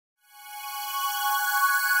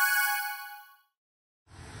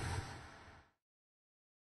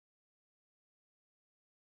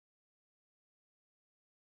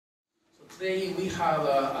Today we have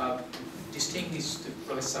a distinguished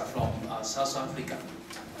professor from South Africa.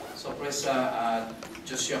 So Professor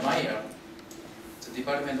Josua Meyer, the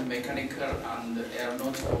Department of Mechanical and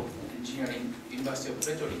Aeronautical Engineering, University of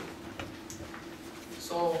Pretoria.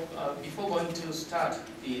 So before going to start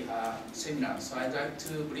the seminar, so I'd like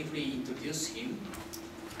to briefly introduce him.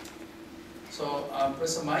 So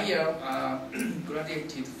Professor Meyer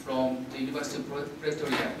graduated from the University of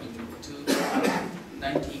Pretoria in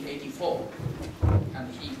 1984,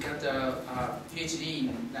 and he got a PhD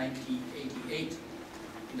in 1988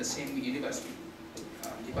 in the same university,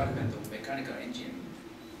 Department of Mechanical Engineering.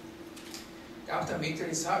 After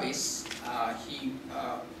military service, he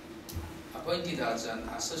appointed as an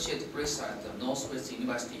associate professor at the Northwest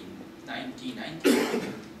University in 1990.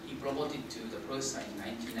 He promoted to the professor in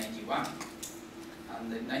 1991.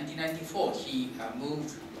 And in 1994, he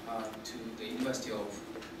moved to the University of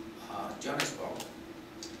Johannesburg.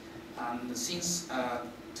 And since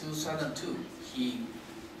 2002, he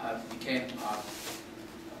became a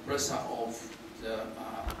professor of the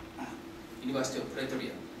University of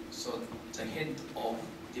Pretoria. So the head of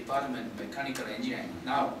Department of Mechanical Engineering,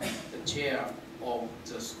 now the chair of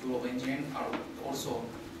the School of Engineering, are also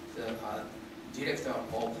the director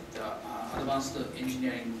of the Advanced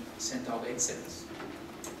Engineering Center of Excellence.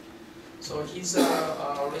 So his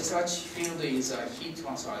research field is heat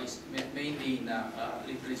transfer, mainly in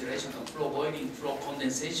refrigeration of flow boiling, flow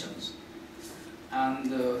condensations.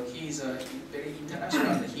 And he is very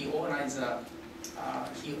international. He organized,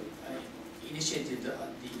 he initiated the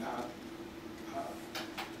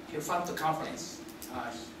Aeronautical conference.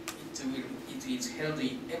 It is held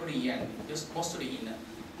every year, just mostly in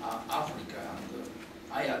Africa, and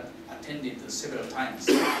I attended several times.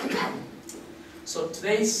 So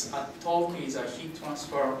today's talk is a heat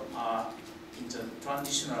transfer in the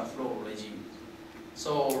transitional flow regime.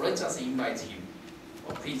 So let us invite him.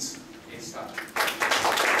 Oh, please start.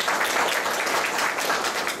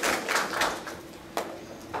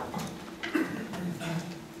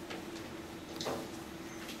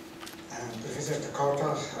 Professor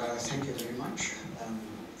Takata, thank you very much.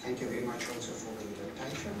 Thank you very much also for the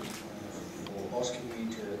invitation, for asking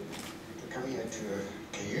me to come here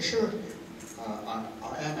to Kyushu. I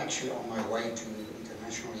am actually on my way to the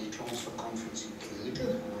International Heat Transfer Conference in Kyushu,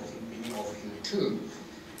 and I think many of you too.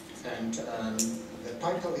 And the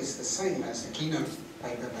title is the same as the keynote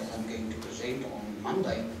paper that I'm going to present on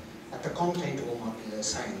Monday, but the content will not be the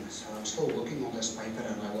same. So I'm still working on this paper,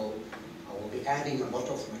 and I will be adding a lot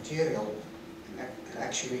of material, and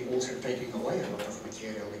actually also taking away a lot of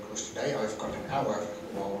material, because today I've got an hour,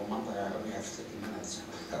 while on Monday I only have 30 minutes.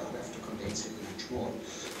 I'll have to condense it much more.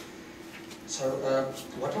 So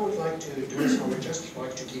what I would like to do is I would just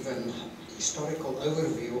like to give an historical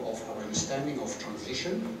overview of our understanding of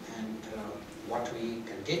transition and what we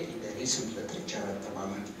can get in the recent literature at the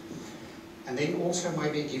moment. And then also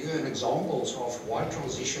maybe give you an examples of why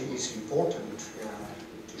transition is important,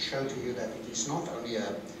 to show to you that it is not only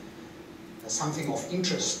a something of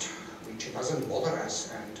interest, which doesn't bother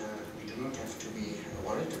us, and we do not have to be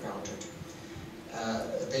worried about it.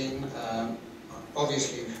 Then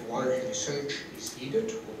obviously, why research is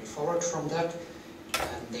needed will be followed from that,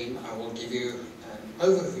 and then I will give you an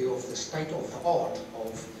overview of the state of the art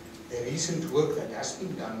of the recent work that has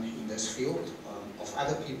been done in this field, of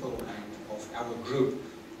other people and of our group.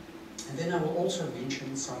 And then I will also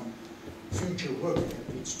mention some future work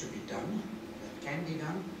that needs to be done, that can be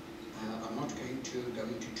done. I'm not going to go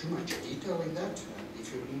into too much detail in that.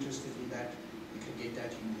 If you're interested in that, you can get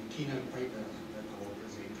that in the keynote paper that I will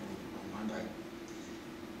present on Monday.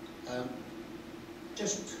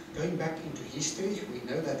 Just going back into history, we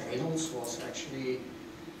know that Reynolds was actually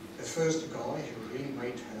the first guy who really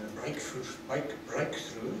made a breakthrough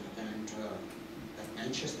and at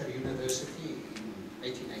Manchester University in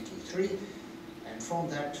 1883. And from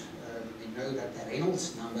that, we know that the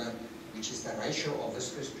Reynolds number, which is the ratio of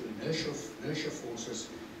viscous to inertia forces,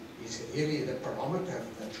 is really the parameter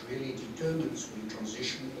that really determines when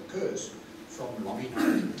transition occurs from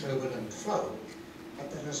laminar to turbulent flow. But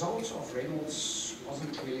the results of Reynolds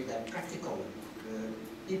wasn't really that practical. The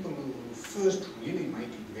people who first really made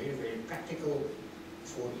it very, very practical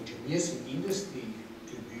for engineers in industry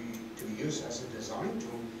to be used as a design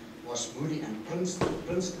tool was Moody and Princeton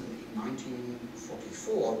in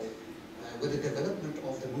 1944 with the development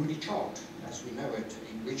of the Moody chart, as we know it,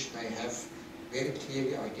 in which they have very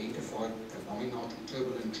clearly identified the laminar to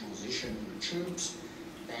turbulent transition in tubes,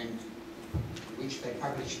 and in which they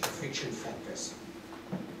published the friction factors.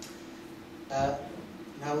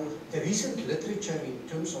 Now, the recent literature in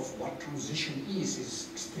terms of what transition is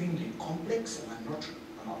extremely complex, and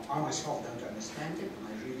I myself don't understand it, and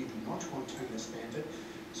I really do not want to understand it.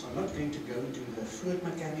 So I'm not going to go into the fluid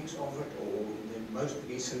mechanics of it or the most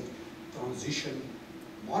recent transition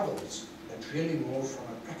models, but really more from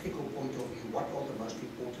a practical point of view, what are the most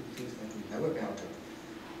important things that we know about it.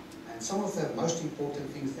 And some of the most important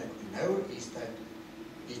things that we know is that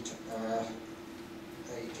it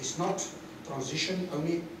is not transition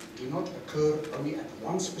do not occur only at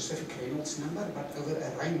one specific Reynolds number, but over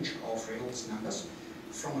a range of Reynolds numbers,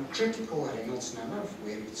 from a critical Reynolds number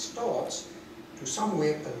where it starts to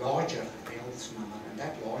somewhere a larger Reynolds number, and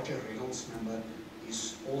that larger Reynolds number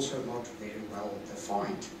is also not very well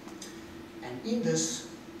defined. And in this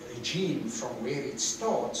regime, from where it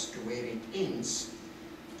starts to where it ends,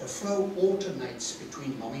 the flow alternates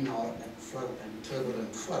between laminar flow and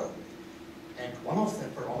turbulent flow. And one of the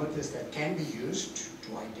parameters that can be used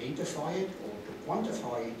to identify it or to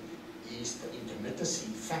quantify it is the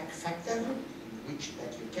intermittency factor, which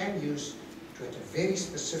that you can use to, at a very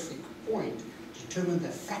specific point, determine the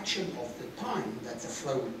fraction of the time that the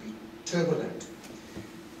flow would be turbulent.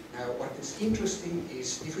 Now, what is interesting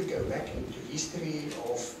is if we go back into history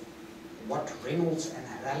of what Reynolds and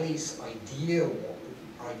Rayleigh's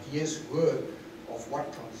ideas were of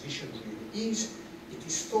what transition really is, it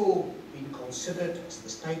is still being considered as the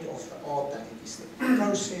state of the art that it is the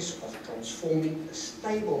process of transforming a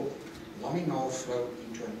stable laminar flow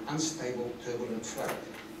into an unstable turbulent flow.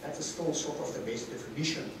 That is still sort of the best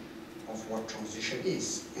definition of what transition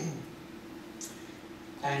is.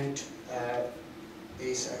 And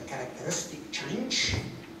there's a characteristic change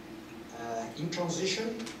in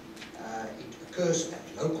transition. It occurs at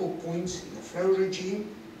local points in the flow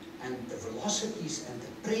regime, and the velocities and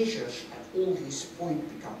the pressures at all these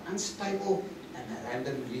points become unstable and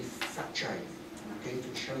randomly fluctuate. And I'm going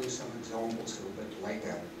to show you some examples a little bit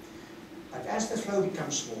later. But as the flow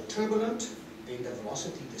becomes more turbulent, then the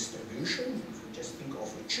velocity distribution, if we just think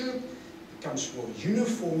of a tube, becomes more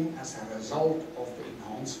uniform as a result of the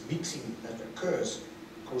enhanced mixing that occurs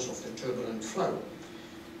because of the turbulent flow.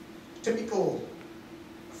 Typical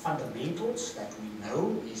fundamentals that we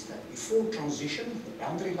know is that before transition, the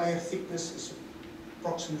boundary layer thickness is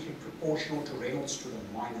approximately proportional to Reynolds to the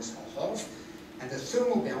minus a half, and the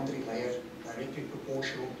thermal boundary layer directly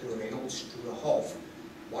proportional to Reynolds to the half.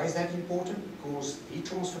 Why is that important? Because the heat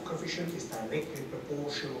transfer coefficient is directly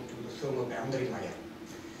proportional to the thermal boundary layer.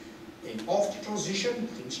 Then after transition,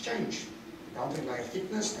 things change. The boundary layer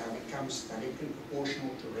thickness now becomes directly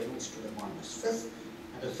proportional to Reynolds to the minus fifth,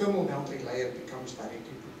 and the thermal boundary layer becomes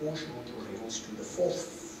directly proportional to Reynolds to the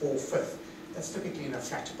four-fifth. That's typically in a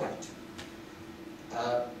flat plate.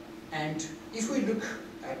 And if we look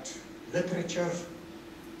at literature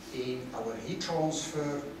in our heat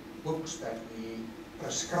transfer books that we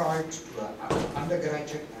prescribed to our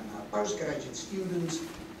undergraduate and our postgraduate students,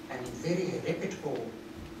 and in very reputable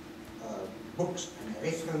books and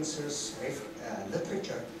references,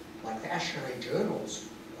 literature, like the ASHRAE journals,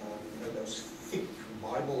 those thick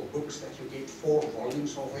Bible books that you get 4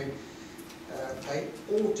 volumes of them, they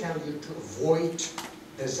all tell you to avoid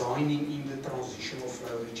designing in the transitional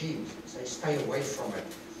flow regime. They stay away from it.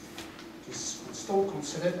 It is still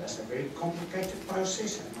considered as a very complicated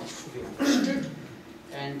process and not fully understood.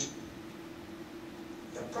 And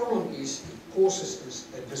the problem is it causes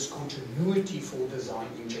a discontinuity for design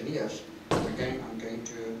engineers. Again, I'm going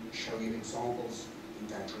to show you examples in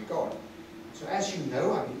that regard. So as you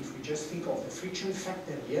know, I mean, if we just think of the friction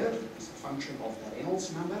factor here as a function of the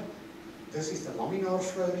Reynolds number, this is the laminar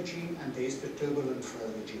flow regime, and there's the turbulent flow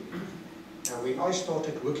regime. Now, when I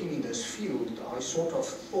started working in this field, I sort of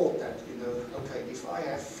thought that, you know, okay, if I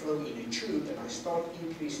have flow in a tube and I start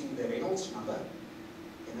increasing the Reynolds number,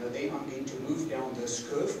 you know, then I'm going to move down this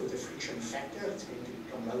curve with the friction factor. It's going to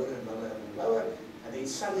become lower and lower and lower, and then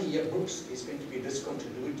suddenly here, oops, there's going to be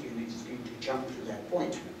discontinuity, and it's going to jump to that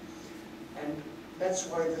point. And that's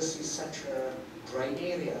why this is such a grey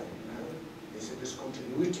area. You know? There's a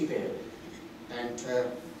discontinuity there. And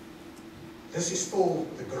this is still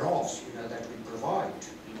the graphs, you know, that we provide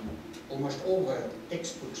in almost all the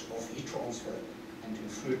textbooks of heat transfer and in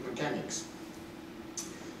fluid mechanics.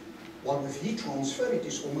 While with heat transfer, it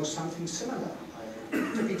is almost something similar.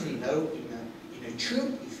 I typically know in a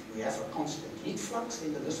tube, if we have a constant heat flux,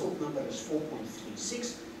 then the Nusselt number is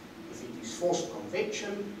 4.36. If it is forced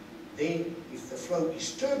convection, then if the flow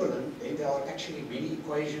is turbulent, then there are actually many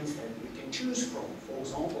equations that we can choose from. For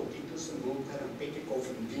example, Dickerson, Wilter, and Petikov,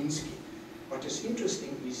 and Binsky. What is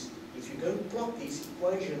interesting is if you go plot these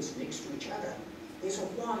equations next to each other, there's a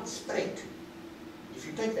wide spread. If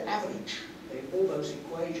you take the average, then all those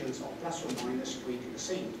equations are plus or minus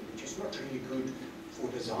 20%, which is not really good for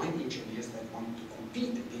design engineers that want to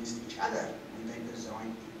compete against each other when they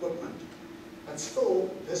design equipment. But still,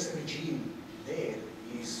 this regime there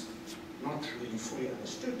is not really fully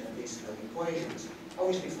understood, and there's no equations.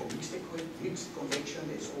 Obviously, for mixed convection,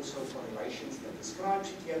 there's also correlations that describes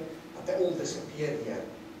it here, but they all disappear here.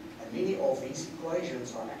 And many of these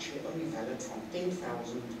equations are actually only valid from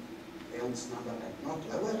 10,000 Reynolds number and not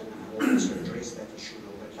lower, and I will also address that issue a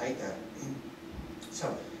little bit later.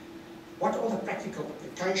 So, what are the practical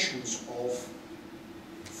applications of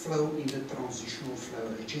flow in the transitional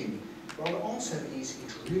flow regime? Well, the answer is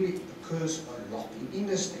it really occurs a lot in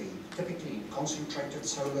industry, typically in concentrated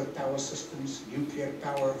solar power systems, nuclear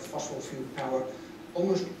power, fossil fuel power.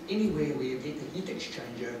 Almost anywhere where you get a heat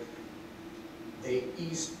exchanger,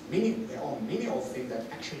 there are many of them that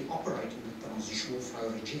actually operate in the transitional flow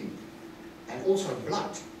regime. And also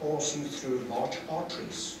blood passing through large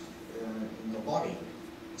arteries in the body.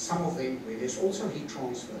 Some of them, where there's also heat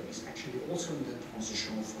transfer, is actually also in the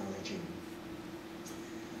transitional flow regime.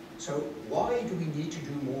 So why do we need to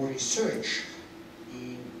do more research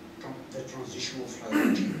in the transitional flow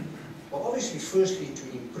regime? Well, obviously, firstly,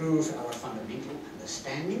 to improve our fundamental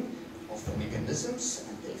understanding of the mechanisms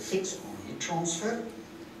and the effects on heat transfer.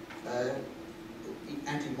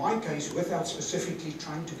 And in my case, without specifically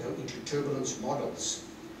trying to go into turbulence models.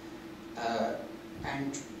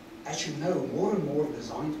 And as you know, more and more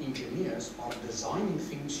design engineers are designing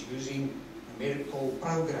things using numerical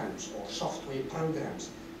programs or software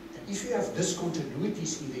programs. And if you have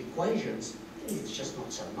discontinuities in the equations, then it's just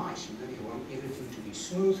not so nice. You know, you want everything to be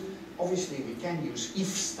smooth. Obviously, we can use if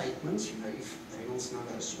statements. You know, if the Reynolds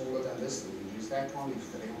number is smaller than this, then we use that one.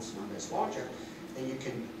 If the Reynolds number is larger, then you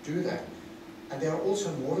can do that. And there are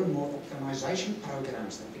also more and more optimization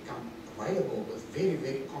programs that become available with very,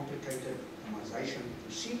 very complicated optimization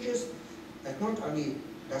procedures that not only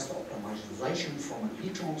does the optimization from a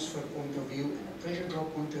heat transfer point of view and a pressure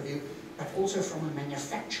drop point of view, but also from a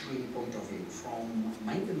manufacturing point of view, from a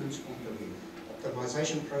maintenance point of view.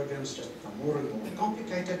 Optimization programs just become more and more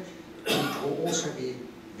complicated, and it will also be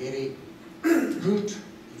very good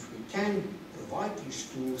if we can provide these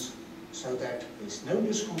tools so that there's no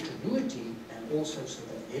discontinuity and also so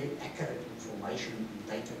that very accurate information and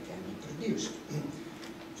data can be produced.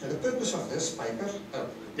 So the purpose of this paper,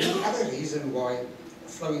 the other reason why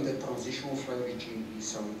flow in the transitional flow regime is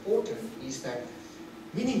so important is that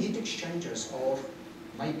many heat exchangers are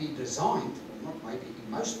maybe designed, or not maybe,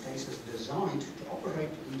 in most cases designed to operate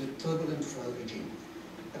in the turbulent flow regime.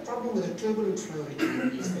 The problem with the turbulent flow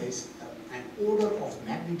regime is there's an order of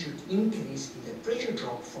magnitude increase in the pressure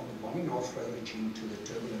drop from the laminar flow regime to the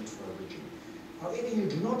turbulent flow regime. However, you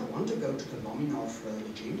do not want to go to the laminar flow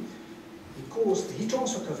regime because the heat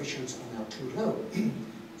transfer coefficients are now too low.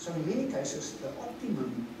 So in many cases, the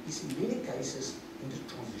optimum is in many cases in the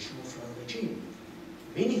transitional flow regime.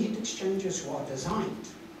 Many heat exchangers who are designed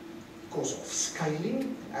because of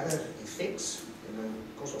scaling and other effects, you know,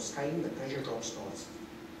 because of scaling, the pressure drop starts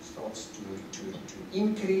to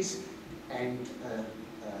increase, and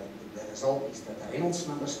the result is that the Reynolds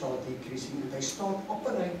numbers start decreasing and they start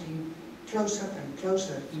operating closer and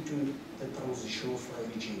closer into the transitional flow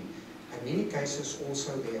regime. In many cases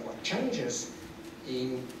also there are changes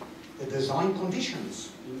in the design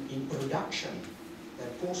conditions in production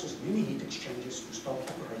that causes many heat exchangers to stop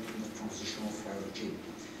operating in the transitional flow regime.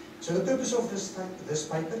 So the purpose of this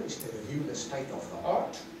paper is to review the state of the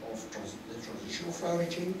art of the transitional flow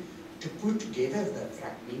regime, to put together the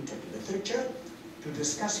fragmented literature, to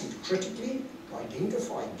discuss it critically, to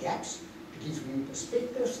identify gaps, to give new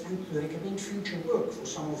perspectives, and to recommend future work for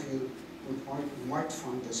some of you who might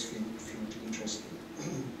find this field interesting.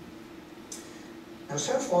 Now,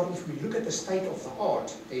 so far, if we look at the state of the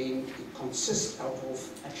art, then it consists out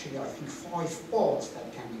of actually, I think, 5 parts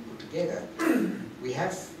that can be put together. We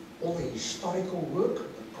have all the historical work,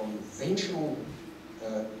 the conventional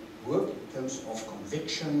work in terms of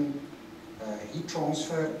convection, heat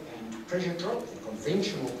transfer, and pressure drop, the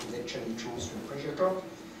conventional convection, heat transfer, and pressure drop.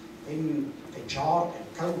 Then the JAR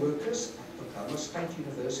and co-workers at Pretoria State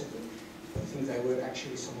University. I think they were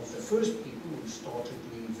actually some of the first people who started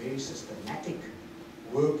doing very systematic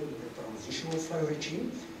work in the transitional flow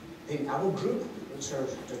regime. Then our group, we also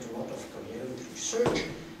did a lot of coherent research.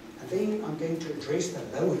 And then I'm going to address the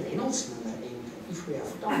low Reynolds number, and if we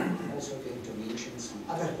have time, I'm also going to mention some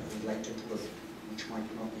other related work which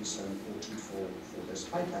might not be so important for this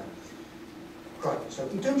paper. Right, so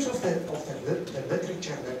in terms of the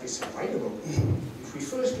literature that is available, if we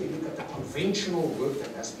firstly look at the conventional work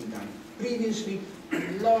that has been done previously,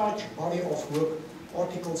 a large body of work,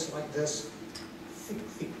 articles like this,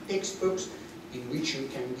 thick textbooks in which you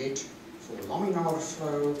can get for laminar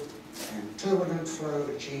flow, and turbulent flow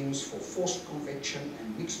regimes for forced convection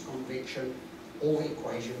and mixed convection, all the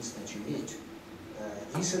equations that you need.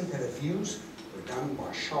 Recent reviews were done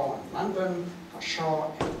by Shaw and London,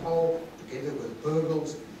 Shaw and Al, together with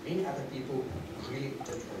Burgels and many other people who really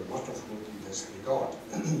did a lot of work in this regard.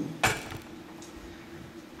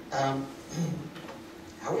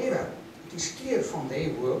 However, it is clear from their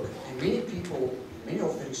work, and many people, many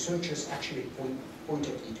of the researchers actually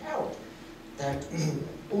pointed it out, that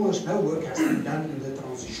almost no work has been done in the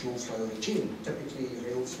transitional flow regime, typically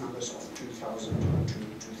Reynolds numbers of 2000 to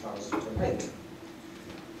 2008.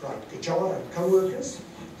 Right, Kajar and co-workers,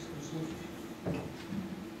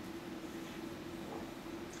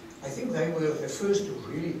 I think they were the first who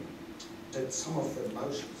really did some of the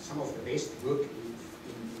best work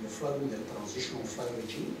in the flow, in the transitional flow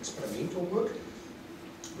regime, experimental work,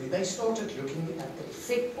 where they started looking at the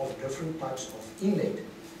effect of different types of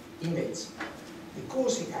inlets.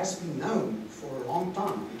 Because it has been known for a long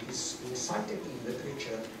time, it is been cited in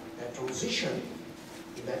literature, that transition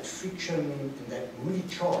in that friction, in that Moody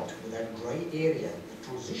chart, with that grey area, the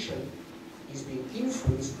transition is being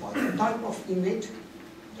influenced by the type of inlet,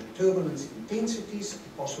 the turbulence intensities,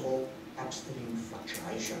 and possible upstream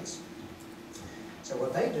fluctuations. So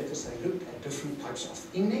what they did is they looked at different types of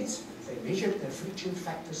inlets, they measured the friction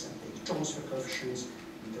factors and the transfer coefficients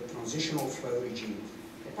in the transitional flow regime.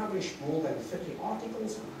 They published more than 30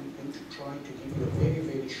 articles, and I'm going to try to give you a very,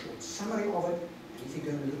 very short summary of it. And if you're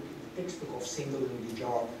going to look at the textbook of Sendel and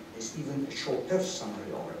Dijar, there's even a shorter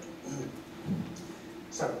summary of it.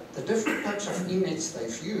 So the different types of inlets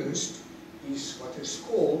they've used is what is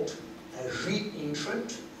called a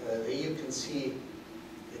re-entrant. There you can see,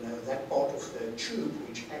 that part of the tube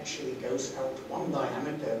which actually goes out one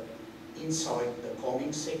diameter inside the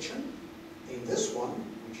calming section. Then this one,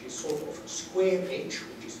 which is sort of a square edge,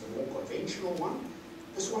 which is the more conventional one.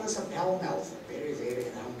 This one is a bell mouth, a very, very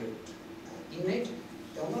rounded inlet.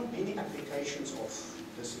 There are not many applications of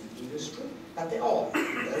this in industry, but there are.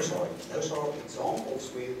 Those are examples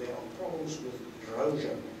where there are problems with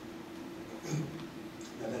erosion.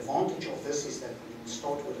 Now, the advantage of this is that we will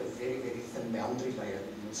start with a very, very thin boundary layer,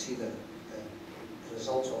 and you'll see the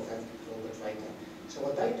results of that a little bit later. So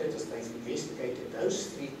what they did is they've investigated those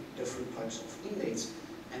three different types of inlets,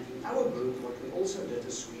 and in our group what we also did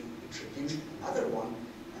is we introduced another one,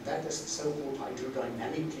 and that is the so-called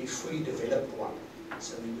hydrodynamically fully developed one.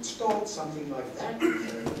 So we would start something like that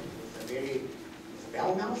with a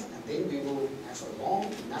bell mouth, and then we will have a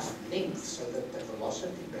long enough length so that the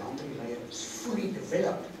velocity boundary layer is fully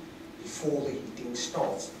developed before the heating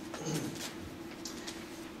starts.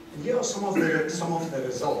 And here are some of the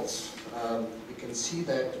results. We can see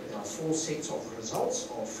that there are 4 sets of results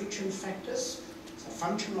of friction factors. It's a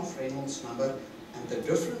function of Reynolds number, and the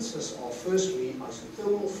differences are firstly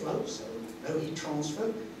isothermal flow, so no heat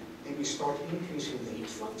transfer. Then we start increasing the heat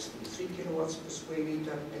flux from 3 kilowatts per square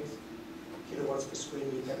meter, 8 kilowatts per square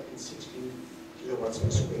meter, and 16 kilowatts per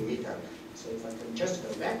square meter. So if I can just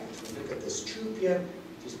go back, if we look at this tube here,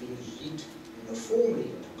 it is being heated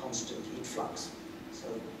uniformly at a constant heat flux. So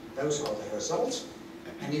those are the results.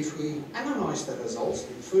 And if we analyze the results,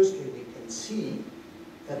 then firstly we can see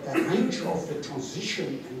that the range of the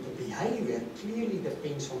transition and the behavior clearly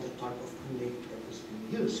depends on the type of inlet that is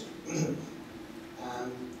being used.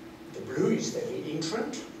 The blue is the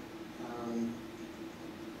re-entrant.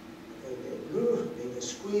 The blue, then the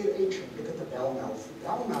square edge, and look at the bell mouth. The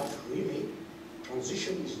bell mouth, really,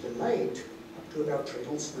 transition is delayed up to about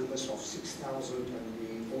Reynolds numbers of 6,000, and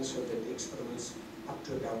we also did experiments up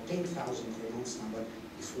to about 10,000 Reynolds number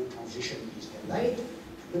before transition is delayed.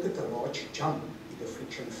 Look at the large jump in the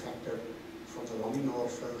friction factor from the laminar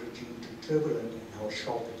flow regime to turbulent and how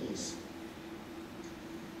sharp it is.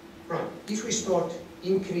 Right, if we start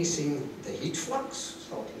increasing the heat flux,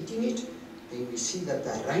 start heating it, then we see that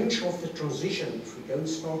the range of the transition, if we go and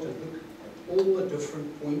start and look at all the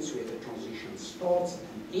different points where the transition starts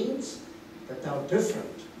and ends, that they are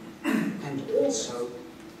different. And also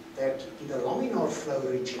that in the laminar flow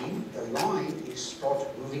regime, the line is start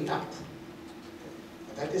moving up.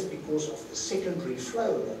 And that is because of the secondary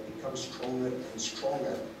flow that becomes stronger and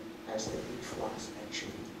stronger as the heat flux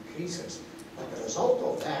actually increases. But the result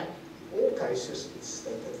of that, in all cases, is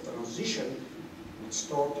that the transition would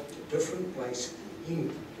start at a different place and end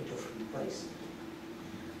at a different place.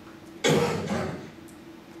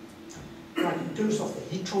 Right, in terms of the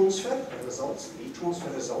heat transfer results, the heat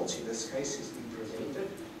transfer results in this case is being presented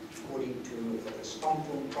according to the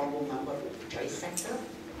Stanton-Trumbull number, or the J factor,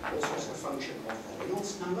 also as a function of the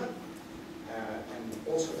Reynolds number, and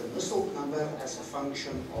also the Nusselt number as a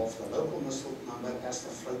function of the local Nusselt number as the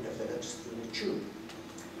flow develops through the tube.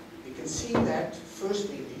 we can see that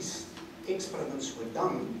firstly these experiments were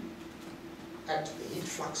done at the heat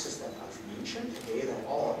fluxes that I've mentioned. There they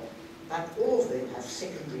are, but all of them have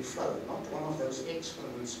secondary flow. Not one of those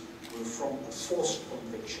experiments were from a forced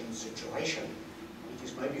convection situation. It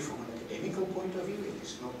is maybe from an academical point of view, it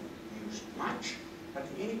is not used much, but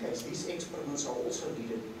in any case these experiments are also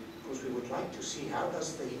needed because we would like to see how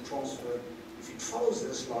does the heat transfer, if it follows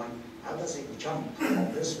this line, how does it jump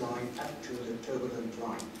from this line up to the turbulent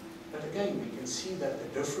line. But again, we can see that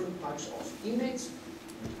the different types of inlets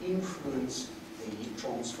influence the heat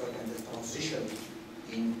transfer and the transition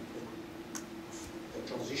in the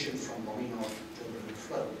transition from laminar to turbulent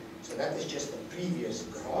flow. So that is just the previous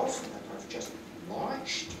graph that I've just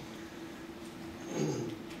enlarged.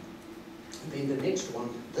 And then the next one,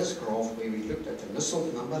 this graph where we looked at the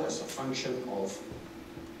Nusselt number as a function of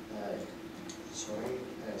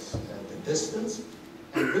the distance,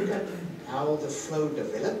 and look at how the flow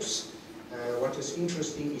develops. What is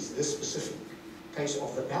interesting is this specific case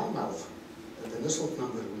of the bell mouth. The Nusselt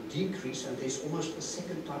number would decrease, and there's almost a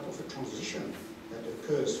second type of a transition that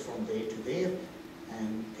occurs from there to there.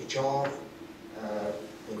 And Kejar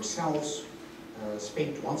themselves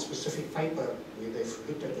spent one specific paper where they've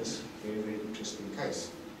looked at this very, very interesting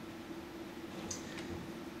case.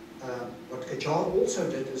 What Kejar also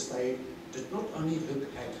did is they did not only look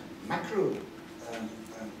at macro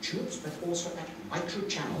tubes, but also at micro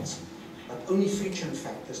channels, but only friction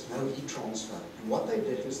factors, no heat transfer. And what they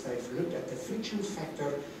did is they've looked at the friction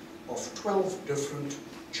factor of 12 different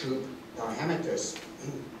tube diameters.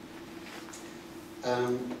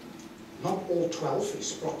 Not all 12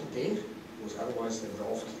 is plotted there, because otherwise the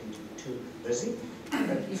graph is going to be too busy.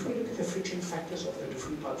 But if we look at the friction factors of the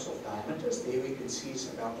different types of diameters, there we can see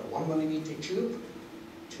it's about a 1 millimeter tube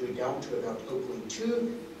down to about 0.2,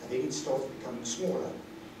 and then it starts becoming smaller.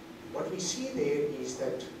 What we see there is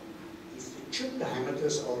that if the tube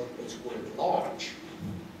diameters are, let's call it large,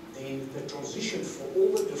 then the transition for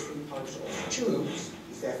all the different types of tubes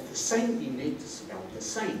is that the same inlet is about the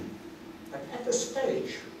same. But at a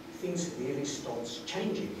stage, things really starts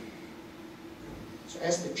changing. So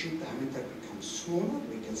as the tube diameter becomes smaller,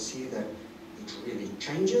 we can see that it really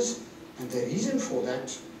changes. And the reason for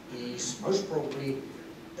that is most probably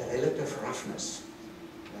the relative roughness,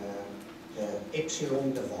 the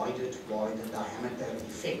epsilon divided by the diameter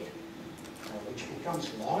effect, which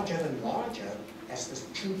becomes larger and larger as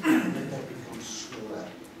the tube diameter becomes smaller.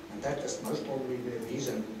 And that is most probably the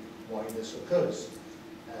reason why this occurs.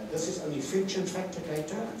 This is only friction factor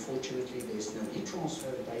data. Unfortunately, there's no heat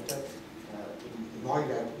transfer data. In my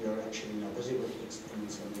lab, we are actually now busy with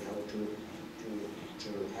experiments, and we hope to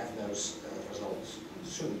have those results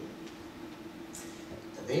soon.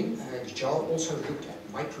 And then Kejar also looked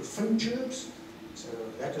at microfin tubes. So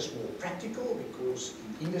that is more practical because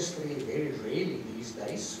in industry, very rarely these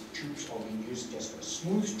days, tubes are being used just as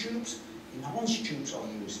smooth tubes. Enhanced tubes are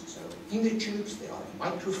used. So in the tubes, there are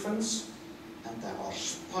microfins, and they are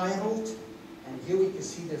spiraled. And here we can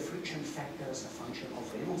see the friction factor as a function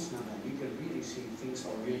of Reynolds number. And you can really see things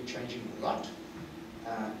are really changing a lot.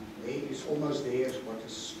 There is almost there what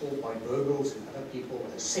is called by Burgels and other people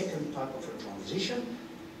a second type of a transition.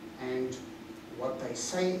 And what they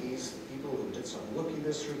say is, the people who did some work in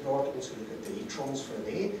this regard also look at the heat transfer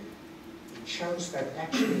there. It shows that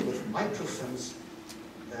actually with microfins,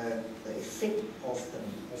 the effect of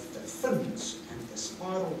the fins and the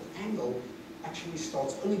spiral angle actually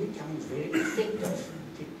starts only becoming very effective,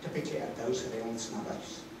 typically at those Reynolds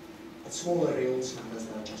numbers. At smaller Reynolds numbers,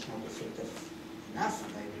 they are just not effective enough.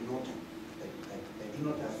 They do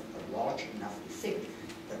not have a large enough effect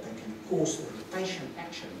that they can cause the rotation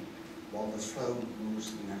action while the flow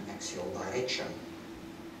moves in an axial direction.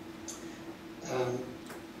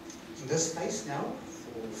 In this case now,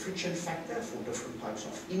 for friction factor for different types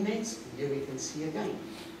of inlets, here we can see again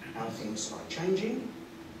how things are changing.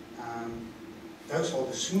 Those are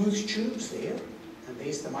the smooth tubes there, and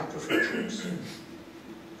there's the microfin tubes.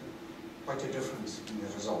 Quite a difference in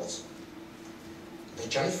the results. The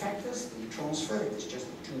J factors, the transfer, it is just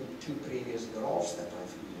the two previous graphs that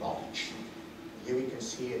I've enlarged. Here we can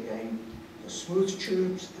see again the smooth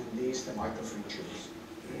tubes, and there's the microfin tubes.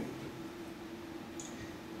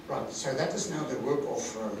 Right, so that is now the work of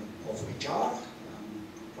Kejar.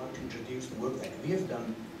 I'd like to introduce the work that we have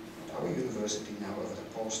done at our university now over the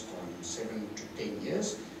past 7 to 10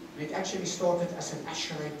 years. And it actually started as an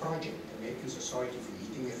ASHRAE project, the American Society for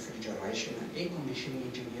Heating, Refrigeration and Air Conditioning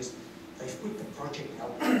Engineers. They've put the project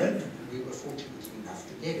out there, and we were fortunate enough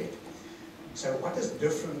to get it. So what is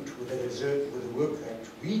different with the work that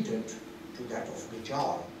we did to that of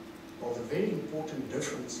Kejar? Well, the very important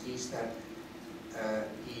difference is that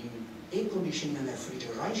in air conditioning and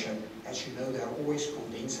refrigeration, as you know, there are always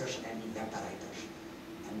condensers and evaporators.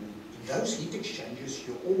 And in those heat exchangers,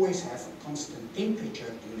 you always have a constant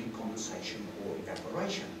temperature during condensation or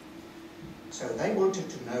evaporation. So they wanted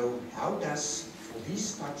to know how does, for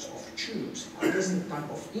these types of tubes, how does the type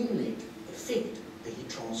of inlet affect the heat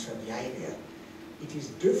transfer behavior? It is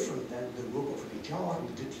different than the work of the jar who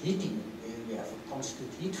did heating, where we have a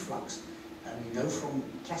constant heat flux. And we know from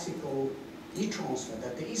classical heat transfer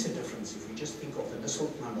that there is a difference. If we just think of the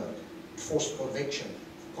Nusselt number, forced convection,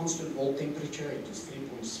 for constant wall temperature it is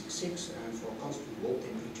 3.66, and for constant wall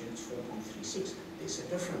temperature it's 4.36. There's a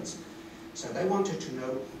difference. So they wanted to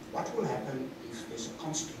know what will happen if there's a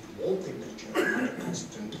constant wall temperature and a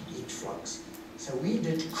constant heat flux. So we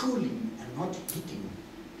did cooling and not heating,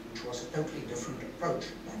 which was a totally different approach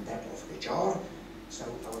than that of the jar. So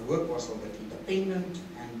our work was a little bit independent,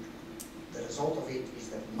 and the result of it is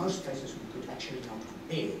that in most cases we could actually not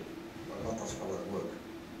compare a lot of our work.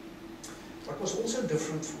 What was also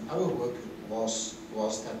different from our work was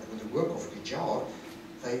that with the work of the jar,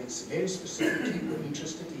 they very specifically were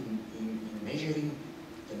interested in measuring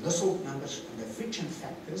the Nusselt numbers and the friction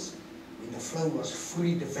factors when the flow was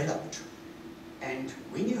fully developed. And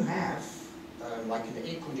when you have, like in the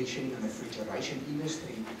air conditioning and refrigeration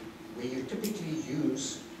industry, where you typically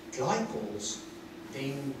use glycols,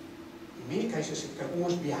 then in many cases it can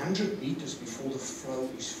almost be 100 meters before the flow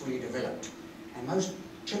is fully developed. And most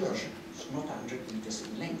chillers are not 100 meters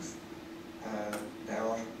in length. They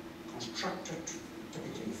are constructed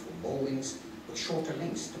typically for moldings with shorter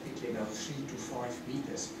lengths, typically about 3 to 5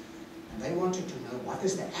 meters. And they wanted to know what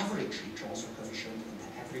is the average heat transfer coefficient and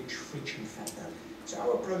the average friction factor. So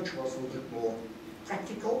our approach was a little bit more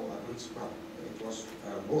practical. It was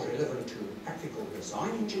more relevant to practical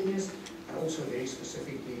design engineers, and also very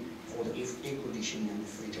specifically for the air conditioning and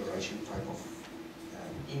refrigeration type of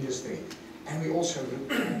industry. And we also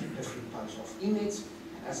looked at different types of inlets.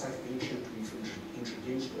 And as I've mentioned, we've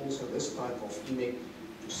introduced also this type of inlet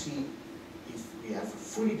to see if we have a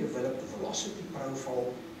fully developed velocity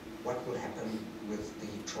profile, what will happen with the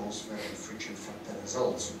heat transfer and friction factor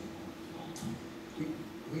results.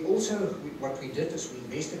 What we did is we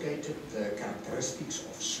investigated the characteristics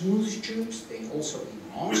of smooth tubes, then also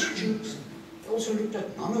enhanced tubes. We also looked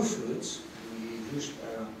at nanofluids. We used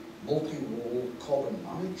a multi-wall carbon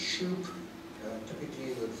nanotube,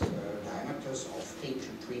 typically with diameters of 10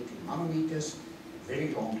 to 20 nanometers,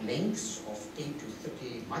 very long lengths of 10 to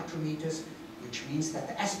 30 micrometers, which means that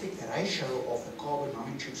the aspect ratio of the carbon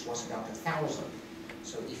nanotubes was about 1,000.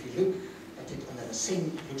 So if you look at it under the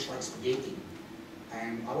same, it looks like spaghetti.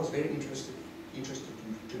 And I was very interested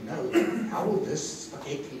to know how this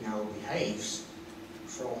spaghetti now behaves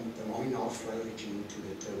from the laminar flow regime to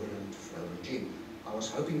the turbulent flow regime. I was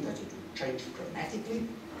hoping that it would change dramatically,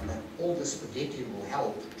 and that all the spaghetti will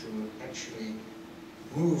help to actually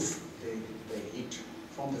move the heat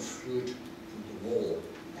from the fluid to the wall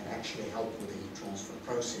and actually help with the heat transfer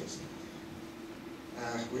process.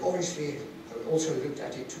 We obviously also looked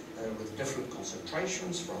at it with different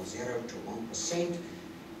concentrations from 0 to 1%,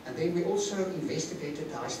 and then we also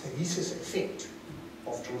investigated the hysteresis effect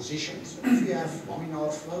of transitions. So if you have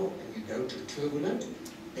laminar flow and you go to turbulent,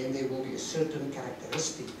 then there will be a certain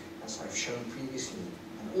characteristic, as I've shown previously,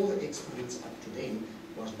 and all the experiments up to then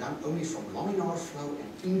was done only from laminar flow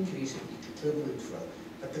and increasing into turbulent flow.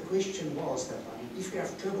 But the question was that, I mean, if you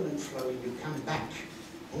have turbulent flow and you come back,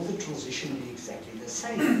 will the transition be exactly the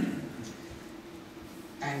same?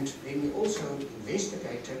 And then we also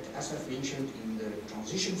investigated, as I've mentioned in the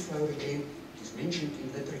transition flow regime, it is mentioned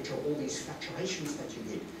in literature, all these fluctuations that you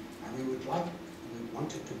get. And we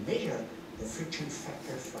wanted to measure the friction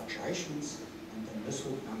factor fluctuations and the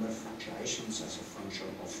Nusselt number fluctuations as a function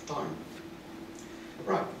of time.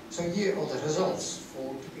 Right, so here are the results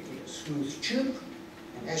for typically a smooth tube.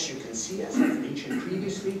 And as you can see, as I've mentioned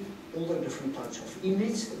previously, all the different types of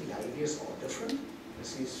inlets, the behaviors are different.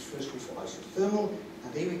 This is firstly for isothermal,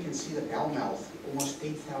 and there we can see the bell mouth, almost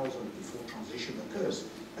 10,000 before transition occurs.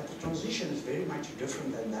 But the transition is very much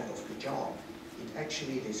different than that of the jar. It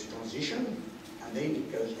actually, there's a transition, and then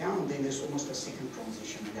it goes down, and then there's almost a second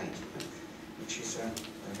transition again, which is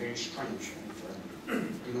very strange,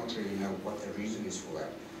 and do not really know what the reason is for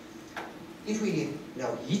that. If we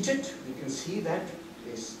now heat it, we can see that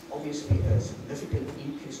there's obviously a significant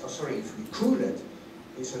increase, if we cool it,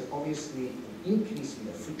 there's obviously an increase in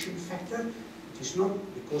the friction factor. It is not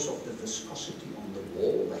because of the viscosity on the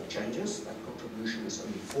wall that changes, that contribution is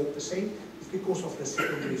only 4%, it's because of the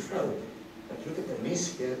secondary flow. But look at the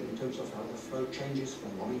mess here in terms of how the flow changes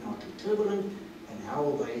from laminar to turbulent, and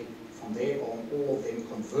how they, from there on, all of them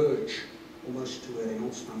converge almost to a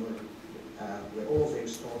Reynolds number, where all of them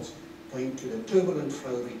starts going to the turbulent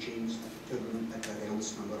flow regimes at a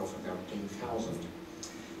Reynolds number of about 10,000.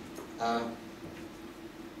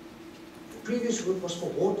 The previous work was for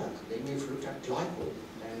water. Then we've looked at glycol,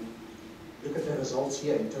 and look at the results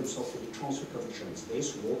here in terms of the transfer coefficients.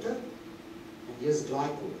 There's water, and here's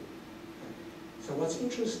glycol. So what's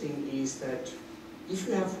interesting is that if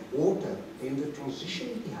you have water, then the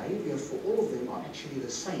transition behavior for all of them are actually the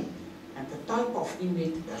same. And the type of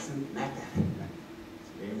inlet doesn't matter. It's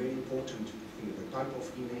very, very important thing. The type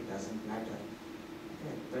of inlet doesn't matter.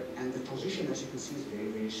 Okay. And the transition, as you can see, is very,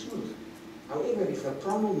 very smooth. However, if the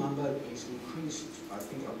Prandtl number is increased, I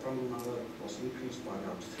think our Prandtl number was increased by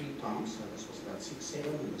about 3 times, so this was about 6,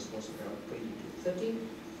 7, and this was about 20 to 30,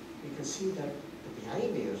 you can see that the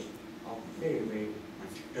behaviors are very, very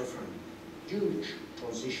much different. Huge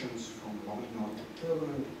transitions from laminar to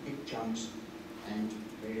turbulent, big jumps, and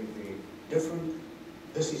very, very different.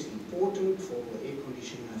 This is important for the air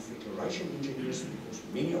conditioning and refrigeration engineers because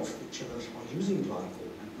many of the chillers are using glycol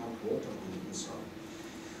and not water on the inside.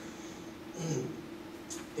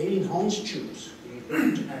 Then enhanced tubes. We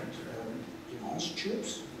looked at enhanced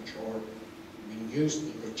tubes, which are being used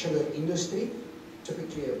in the chiller industry,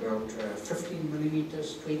 typically about 15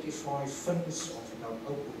 millimeters, 25 fins of about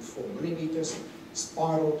 0.4 millimeters,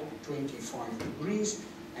 spiraled at 25 degrees,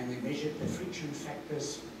 and we measured the friction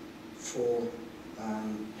factors for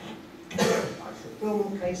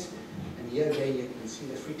isothermal case, and here again you can see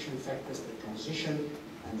the friction factors, the transition,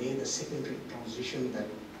 and then the secondary transition that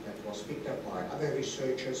was picked up by other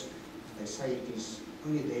researchers. They say it is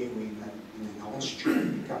only there when an enhanced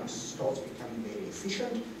tube starts becoming very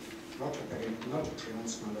efficient, not at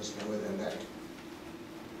Reynolds numbers lower than that.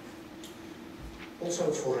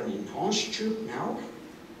 Also for an enhanced tube now,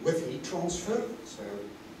 with heat transfer, so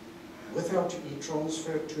without heat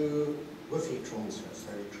transfer to with heat transfer, so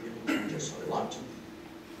it really changes a lot.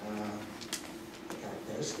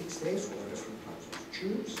 Characteristics there for the different types of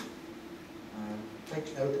tubes.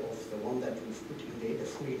 Take note of the one that we've put in there, the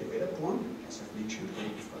fully developed one. As I've mentioned,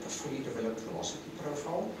 we've got a fully developed velocity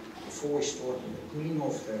profile before we start the cooling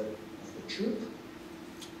of the tube.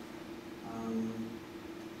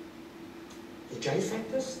 The J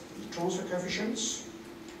factors, the transfer coefficients,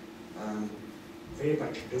 very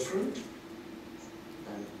much different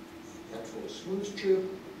than that for a smooth tube.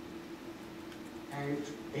 And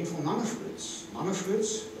then for nanofluids.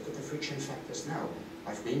 Nanofluids, look at the friction factors now.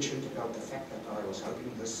 I've mentioned about the fact that I was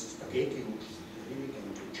hoping this spaghetti was really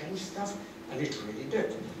going to change stuff, and it really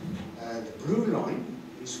did. The blue line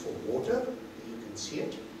is for water, you can see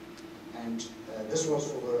it, and this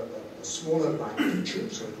was for a smaller diameter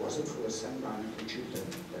tube, so it wasn't for the same diameter tube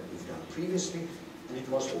that we've done previously, and it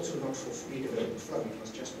was also not for fully developed flow, it was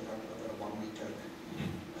just about a 1 meter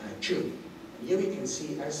tube. And here we can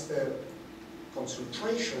see as the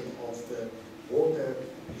concentration of the water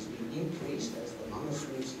is being increased, as the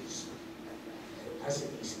nanofluids as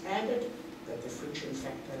it is added, that the friction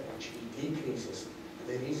factor actually decreases. And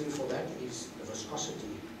the reason for that is the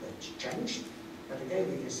viscosity that's changed. But again,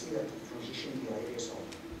 we can see that the transition behaviors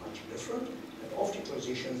are much different. But after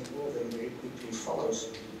transition, all of them very quickly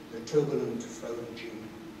follows the turbulent flow regime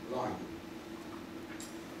line.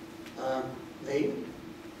 Then,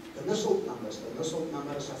 the Nusselt numbers. The Nusselt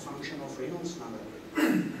number is a function of Reynolds number.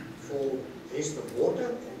 There's the water,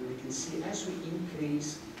 and we can see as we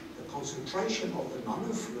increase the concentration of the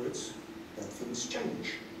nanofluids, that things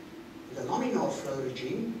change. In the laminar flow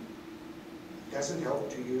regime, it doesn't help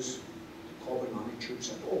to use the carbon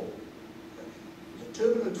nanotubes at all. In the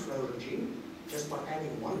turbulent flow regime, just by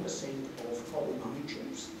adding 1% of carbon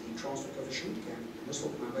nanotubes, the transfer coefficient, the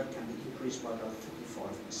Nusselt number can be increased by about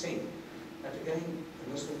 35%. But again,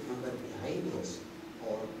 the Nusselt number behaviors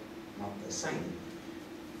are not the same.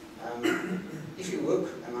 If you work,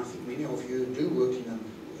 and I think many of you do work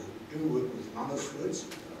with nanofluids,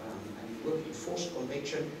 and you work in forced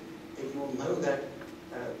convection, then you will know that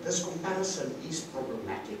this comparison is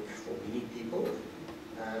problematic for many people,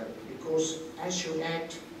 because as you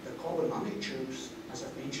add the carbon nanotubes, as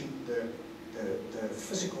I've mentioned, the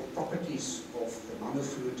physical properties of the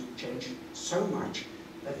nanofluid change so much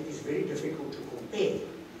that it is very difficult to compare.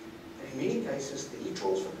 And in many cases, the heat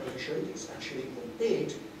transfer coefficient is actually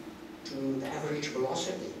compared to the average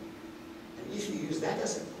velocity. And if you use that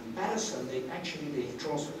as a comparison, then actually the heat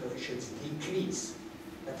transfer coefficients decrease.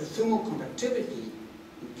 But the thermal conductivity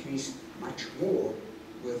increased much more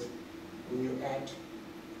when you add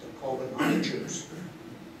the carbon nanotubes.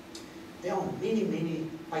 There are many, many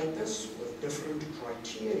papers with different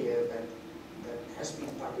criteria that has been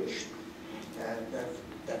published.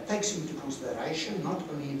 that takes into consideration not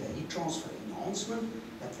only the heat transfer enhancement,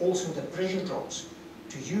 but also the pressure drops,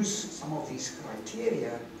 to use some of these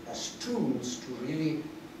criteria as tools to really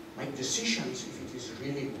make decisions if it is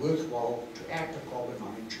really worthwhile to add the carbon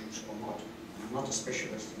nanotubes or not. And I'm not a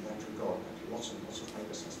specialist in that regard, but lots of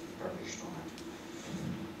papers have been published on it.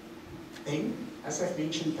 Then, as I've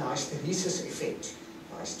mentioned, the hysteresis effect.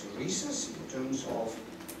 Hysteresis in terms of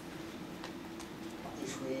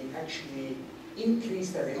if we actually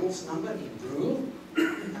increase the Reynolds number in blue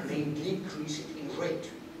and then decrease it in red.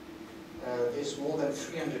 There's more than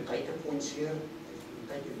 300 data points here.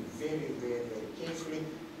 They've been taken very, very, very carefully.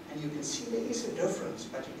 And you can see there is a difference,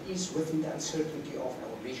 but it is within the uncertainty of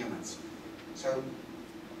our measurements.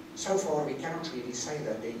 So far we cannot really say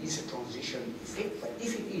that there is a transition effect, but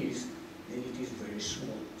if it is, then it is very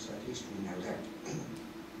small. So at least we know that.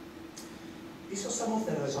 These are some of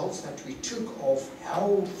the results that we took of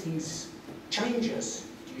how things changes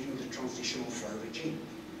during the transitional flow regime.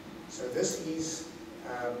 So this is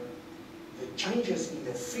the changes in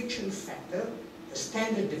the friction factor, the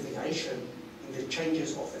standard deviation in the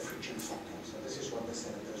changes of the friction factor. So this is what this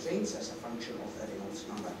represents as a function of the Reynolds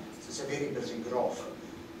number. So it's a very busy graph.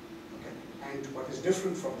 Okay. And what is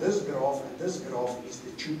different from this graph and this graph is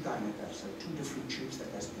the tube diameter. So two different tubes that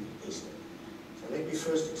has been tested. So let me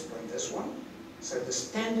first explain this one. So the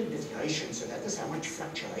standard deviation, so that is how much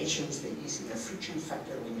fluctuations there is in the friction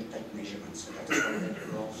factor when we take measurements. So that is what that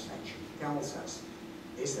graph actually tells us.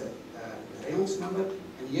 There's the Reynolds number,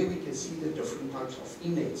 and here we can see the different types of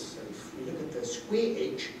inlets. So if we look at the square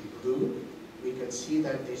edge in blue, we can see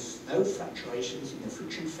that there's no fluctuations in the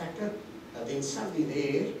friction factor, but then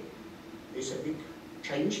suddenly there's a big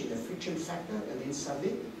change in the friction factor, and then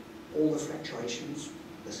suddenly all the fluctuations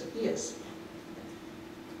disappears.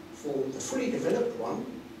 For the fully developed one,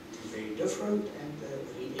 it's very different, and the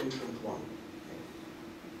re-entrant one.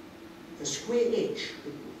 The square edge,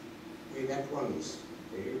 where that one is,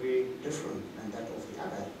 very, very different than that of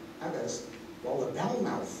the others, while the bell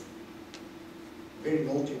mouth, very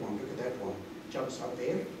naughty one, look at that one, jumps up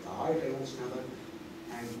there, the high Reynolds number,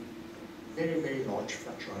 and very, very large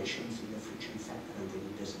fluctuations in the friction factor, and then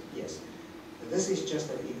it disappears. But this is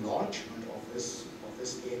just an enlargement of this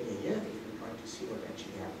area here, if you try to see what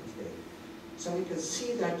actually happens there. So we can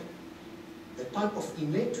see that the type of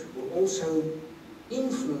inlet will also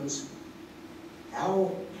influence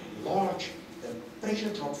how large the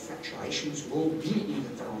pressure drop fluctuations will be in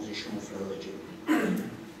the transitional flow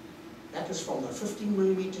regime. That is from the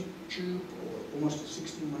 15mm tube or almost a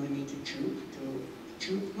 16mm tube to a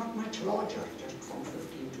tube not much larger, just from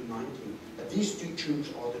 15 to 19. But these two tubes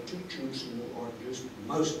are the two tubes who are used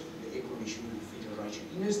most in the air conditioning and refrigeration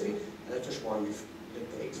industry, and that is why we've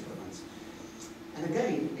did the experiments. And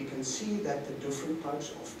again, we can see that the different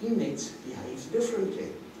types of inlets behave differently.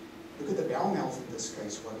 Look at the bell mouth in this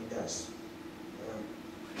case, what it does.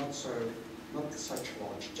 Not such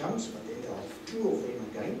large jumps, but then there are two of them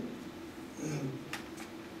again.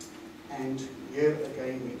 And here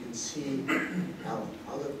again we can see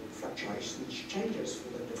how the fluctuations changes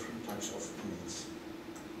for the different types of inlets.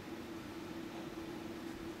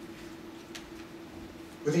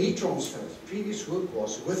 With the heat transfer, the previous work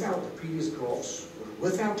was without the previous graphs,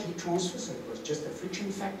 without heat transfer, so it was just the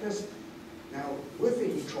friction factors. Now with the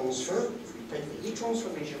heat transfer, if we take the heat transfer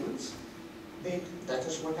measurements, then that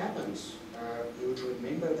is what happens. You would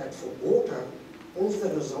remember that for water, all of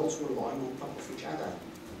the results were lying on top of each other.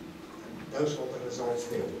 And those are the results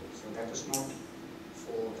there. So that is not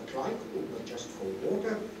for the glycol, but just for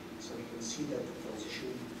water. So we can see that the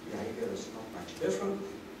transition behavior is not much different.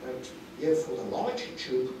 But here for the large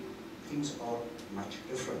tube, things are much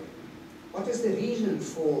different. What is the reason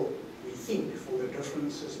for, we think, for the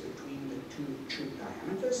differences between the two tube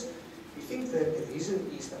diameters? We think that the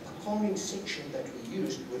reason is that the calming section that we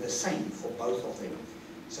used were the same for both of them.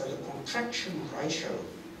 So the contraction ratio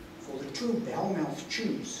for the two bell mouth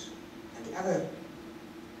tubes and the other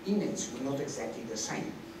inlets were not exactly the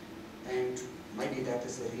same. And maybe that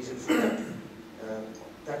is the reason for that.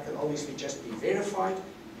 That can obviously just be verified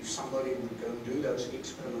if somebody would go and do those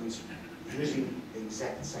experiments using the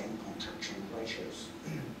exact same contraction ratios.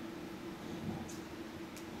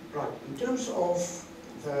 Right, in terms of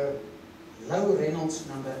the low Reynolds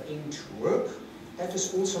number end work, that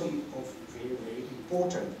is also very, very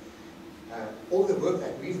important. All the work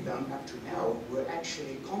that we've done up to now, we're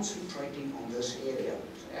actually concentrating on this area.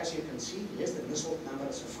 So as you can see, here's the Nusselt number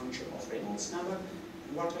as a function of Reynolds number.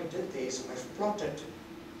 And what I did there is I've plotted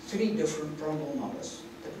three different Prandtl numbers,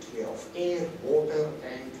 typically of air, water,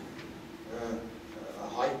 and a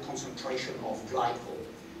high concentration of glycol.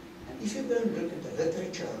 And if you go and look at the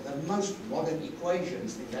literature, the most modern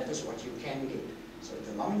equations, then that is what you can get. So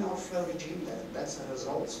the laminar flow regime, that's the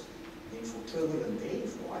results. Then for turbulent there,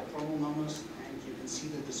 for I² numbers, and you can see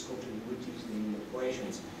the discontinuities in the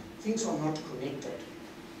equations. Things are not connected.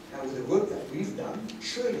 Now with the work that we've done,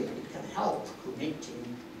 surely it can help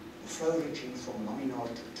connecting the flow regime from laminar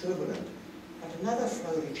to turbulent. But another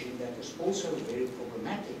flow regime that is also very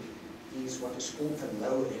problematic is what is called the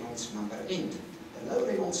low Reynolds number end. The low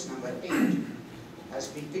Reynolds number end has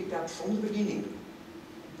been picked up from the beginning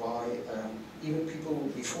by even people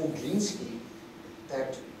before Gliński,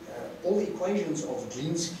 that all the equations of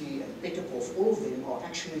Gliński and Petkov, all of them are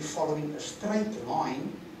actually following a straight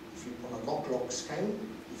line. If you on a log-log scale,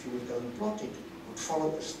 if you would go and plot it, would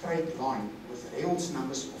follow a straight line with Reynolds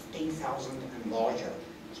numbers of 10,000 and larger.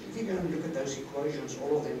 So if you go and look at those equations,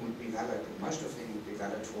 all of them would be valid, or most of them would be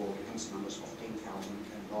valid for Reynolds numbers of 10,000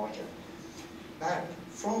 and larger. But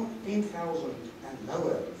from 10,000 and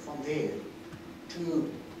lower, from there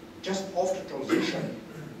to just after transition,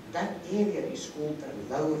 that area is called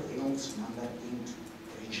the low Reynolds number end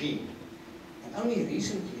regime. And only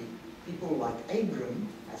recently, people like Abram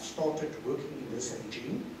have started working in this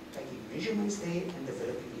regime, taking measurements there and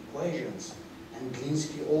developing equations, and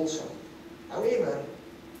Gliński also. However,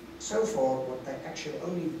 so far, what they actually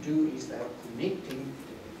only do is they are connecting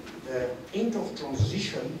the end of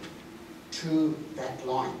transition to that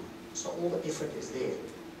line. So all the effort is there.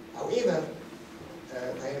 However,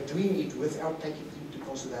 they are doing it without taking into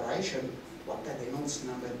consideration what the Reynolds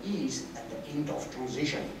number is at the end of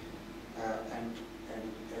transition. And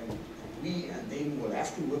we and them will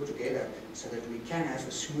have to work together so that we can have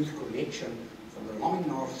a smooth connection from the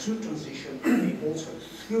laminar through transition and then also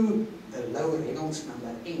through the lower Reynolds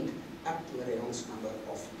number end up to a Reynolds number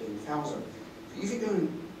of 10,000. So if you go and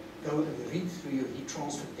read through your heat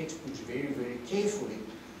transfer textbooks very, very carefully,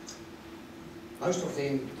 most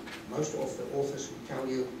of the authors will tell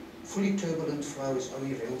you fully turbulent flow is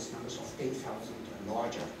only Reynolds numbers of 10,000 and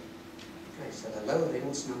larger. Okay, so the lower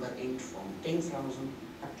Reynolds number end from 10,000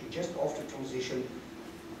 up to just after transition,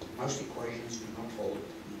 most equations do not hold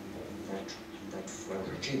in that flow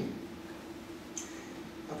regime.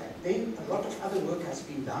 Okay, then a lot of other work has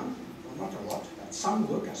been done, well not a lot, but some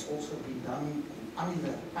work has also been done in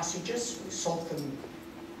annular passages where molten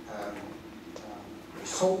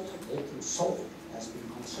salt has been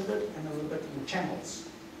considered, and a little bit in channels.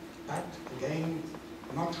 But again,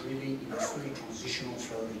 not really in a fully transitional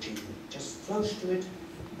flow regime. Just close to it,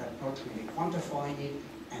 but not really quantifying it,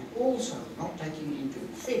 and also not taking into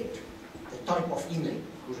effect the type of inlet,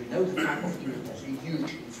 because we know the type of inlet has a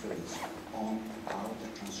huge influence on how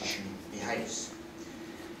the transition behaves.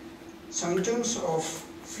 So in terms of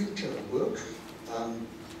future work,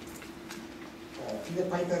 in the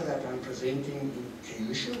paper that I'm presenting in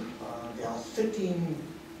Kyushu, there are 13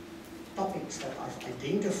 topics that I've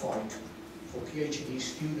identified for PhD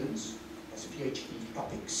students as PhD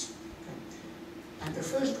topics. Okay. And the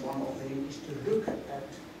first one of them is to look at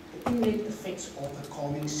the inlet effects of the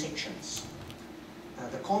calming sections.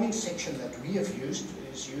 The calming section that we have used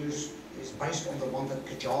is based on the one that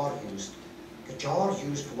Kajar used. Kajar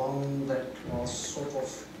used one that was sort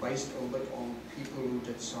of based a little bit on people who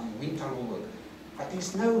did some wind tunnel work. But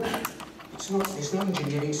there's no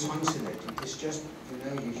engineering science in it. It's just,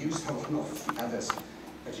 you use the one of the others,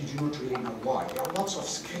 but you do not really know why. There are lots of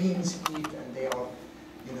screens in it, and there are,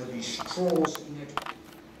 these straws in it,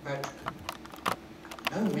 but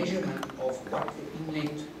no measurement of what the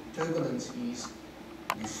inlet turbulence is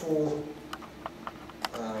before,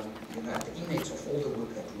 at the inlets of all the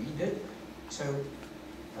work that we did. So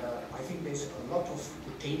I think there's a lot of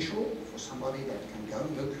potential for somebody that can go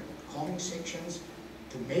and look at calming sections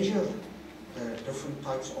to measure the different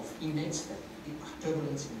types of inlets, that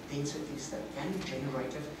turbulence intensities that can be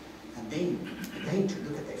generated, and then again to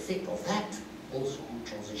look at the effect of that also on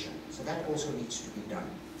transition. So that also needs to be done.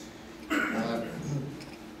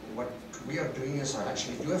 What we are doing is, I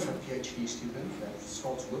actually do have a PhD student that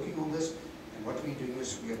starts working on this, and what we're doing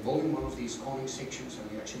is we are building one of these calming sections, and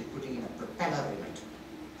we're actually putting in a propeller in it,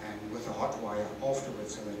 and with a hot wire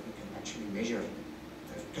afterwards, so that we can actually measure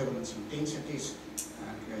the turbulence intensities.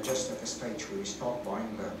 And we are just at the stage where we start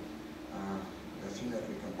buying the thing that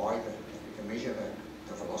we can buy, that we can measure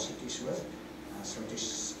the velocities with. So it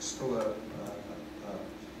is still a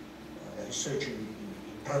research in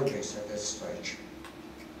progress at this stage.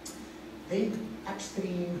 Then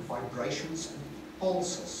upstream vibrations and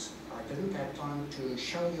pulses. I didn't have time to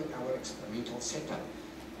show you our experimental setup,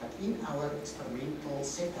 but in our experimental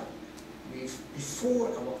setup, before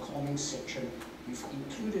our calming section, we've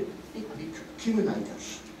included big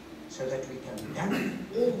accumulators. so that we can dampen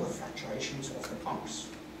all the fluctuations of the pumps.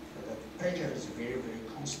 So that pressure is very, very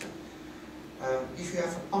constant. If you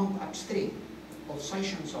have a pump upstream,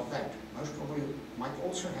 pulsations of that most probably might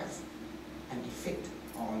also have an effect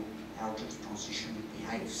on how the transition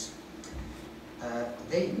behaves.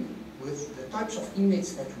 Then, with the types of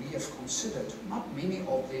inlets that we have considered, not many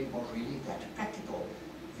of them are really that practical.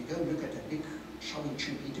 If you go and look at a big Shell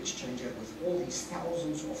tube heat exchanger with all these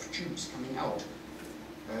thousands of tubes coming out,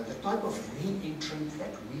 the type of re-entrant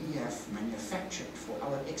that we have manufactured for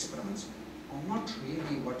our experiments are not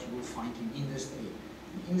really what you will find in industry.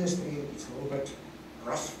 In industry, it's a little bit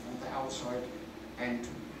rough on the outside, and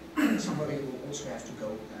somebody will also have to go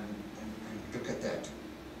and look at that.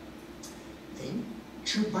 Then,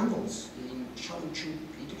 tube bundles in Shell tube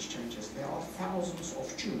heat exchangers. There are thousands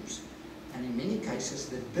of tubes, and in many cases,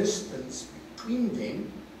 the distance between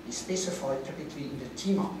them is specified typically in the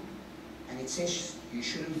TEMA, and it says you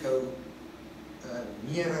shouldn't go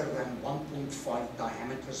nearer than 1.5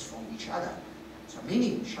 diameters from each other. So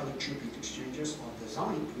many Shell tube heat exchangers are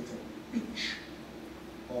designed with a pitch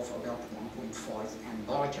of about 1.5 and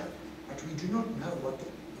larger, but we do not know what the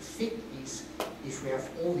effect is if we have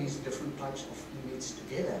all these different types of inlets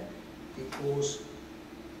together, because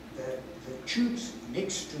the tubes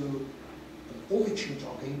next to all the tubes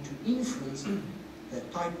are going to influence the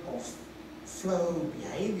type of flow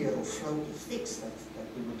behavior or flow effects that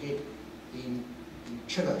we will get in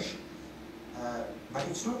chillers. But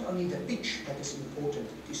it's not only the pitch that is important,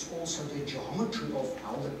 it is also the geometry of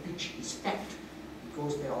how the pitch is packed,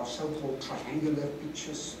 because there are so-called triangular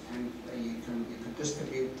pitches, and you can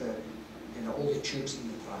distribute all the tubes in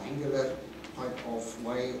a triangular type of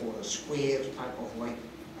way or a square type of way.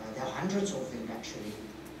 There are hundreds of them actually,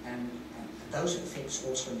 and those effects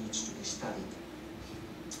also needs to be studied.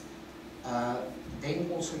 Then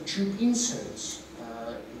also tube inserts.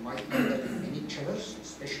 You might know that in many chillers,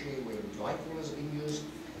 especially where glycol has been used,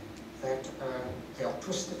 that there are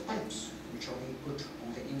twisted pipes which are being put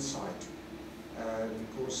on the inside.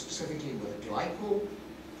 Because specifically with glycol,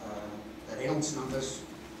 the Reynolds numbers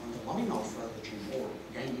on the laminar flow regime, or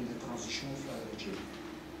again in the transitional flow regime,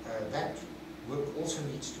 that work also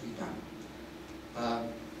needs to be done.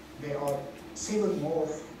 There are 7 more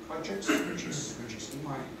projects which is in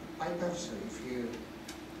my paper, so if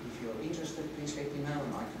you're interested, please let me know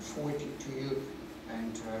and I can forward it to you,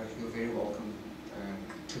 and you're very welcome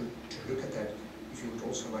to look at that. If you would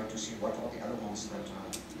also like to see what are the other ones that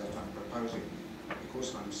I'm proposing.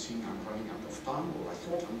 Because I'm seeing I'm running out of time, or I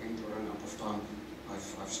thought I'm going to run out of time,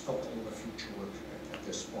 I've stopped all the future work at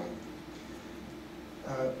this point.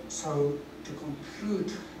 So to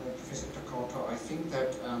conclude, Professor Takata, I think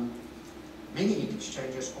that many heat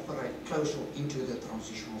exchangers operate closer into the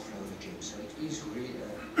transitional flow regime. So it is really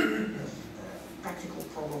a practical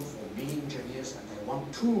problem for many engineers, and they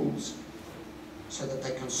want tools so that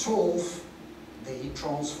they can solve the heat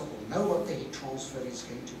transfer, or know what the heat transfer is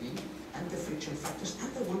going to be, and the friction factors,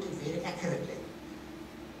 and they want it very accurately.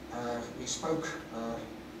 We spoke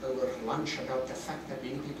over lunch about the fact that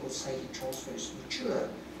many people say heat transfer is mature.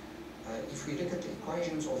 If we look at the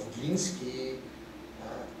equations of Glinsky,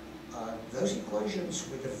 those equations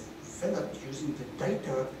were developed using the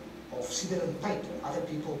data of Siddle and Tate and other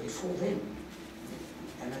people before them.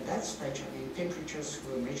 And at that stage, I mean, temperatures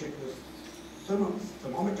were measured with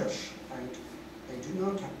thermometers, and they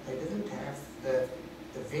didn't have the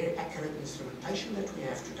very accurate instrumentation that we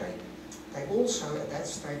have today. They also, at that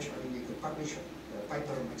stage, I mean, you could publish a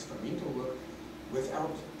paper on experimental work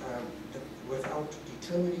without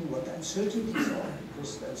determining what the uncertainties are,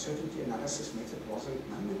 because the uncertainty analysis method wasn't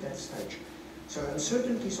known at that stage. So the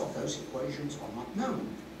uncertainties of those equations are not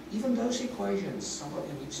known. Even those equations,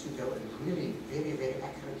 somebody needs to go and really very, very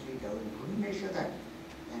accurately go and remeasure that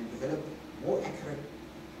and develop more accurate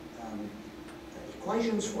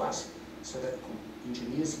equations for us, so that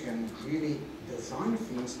engineers can really design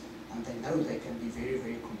things and they know they can be very,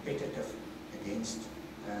 very competitive against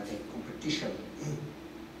the competition.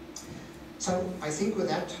 So I think with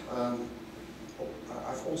that,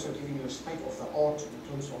 I've also given you a state of the art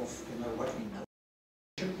in terms of what we know.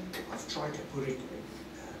 I've tried to put it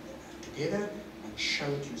together and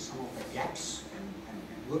showed you some of the gaps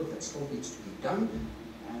and work that still needs to be done,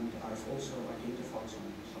 and I've also identified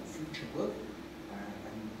some future work.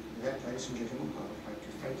 And with that, ladies and gentlemen, I would like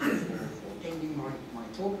to thank you for attending my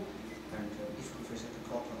talk, and if Professor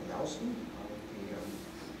Takata allows me, I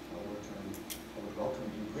would welcome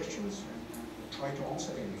any questions and try to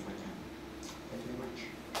answer them if I can.